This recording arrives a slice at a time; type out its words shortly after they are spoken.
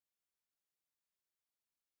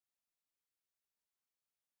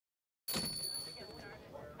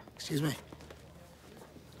Excuse me.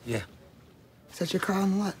 Yeah. Is that your car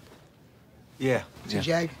on the lot? Yeah. It's a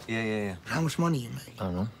Jag? Yeah. How much money you make? I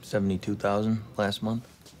don't know, 72,000 last month.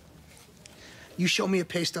 You show me a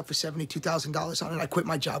pay stub for $72,000 on it, I quit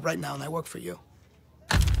my job right now and I work for you.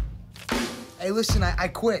 Hey, listen, I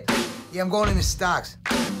quit. Yeah, I'm going into stocks.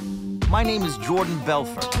 My name is Jordan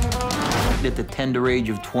Belfort. At the tender age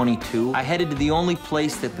of 22, I headed to the only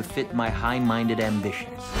place that befit my high-minded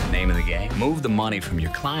ambitions. Name of the game, move the money from your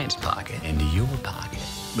client's pocket into your pocket.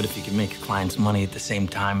 But if you can make your clients money at the same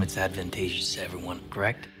time, it's advantageous to everyone,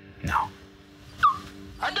 correct? No.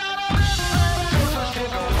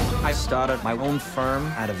 I started my own firm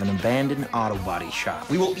out of an abandoned auto body shop.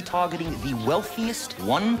 We will be targeting the wealthiest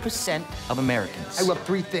 1% of Americans. I love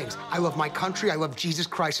three things. I love my country, I love Jesus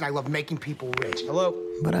Christ, and I love making people rich. Hello?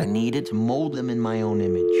 But I needed to mold them in my own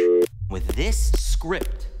image. With this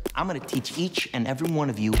script, I'm gonna teach each and every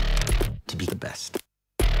one of you to be the best.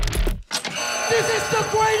 This is the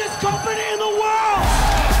greatest company in the world!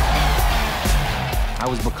 I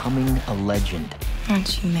was becoming a legend.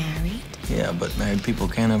 Aren't you married? Yeah, but married people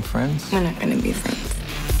can't have friends. We're not gonna be friends.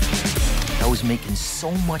 I was making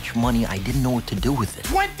so much money, I didn't know what to do with it.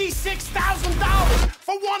 $26,000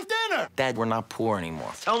 for one dinner! Dad, we're not poor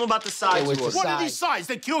anymore. Tell them about the sides. What are these sides?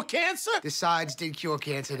 They cure cancer? The sides did cure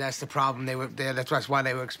cancer, that's the problem. They were there, that's why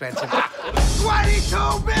they were expensive.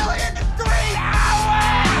 22 million in 3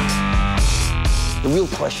 hours! The real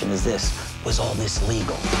question is this, was all this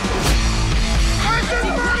legal?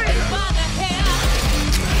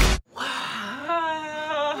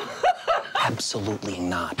 Absolutely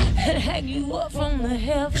not. Hang you up from the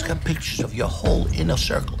heavens. He's got pictures of your whole inner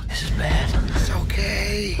circle. This is bad. It's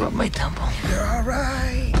okay. Rub my temple. You're all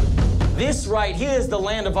right. This right here is the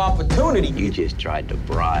land of opportunity. You just tried to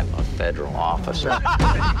bribe a federal officer.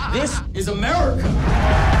 This is America.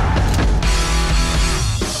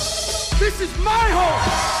 This is my home!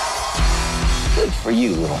 Good for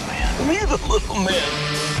you, little man. Me, the little man.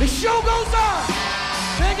 The show goes on!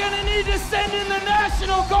 They're gonna need to send in the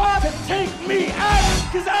National Guard to take me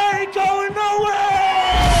out, because I ain't going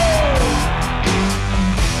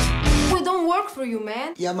nowhere! We don't work for you,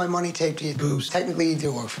 man. You have my money taped to your boobs. Technically, you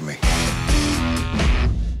do work for me.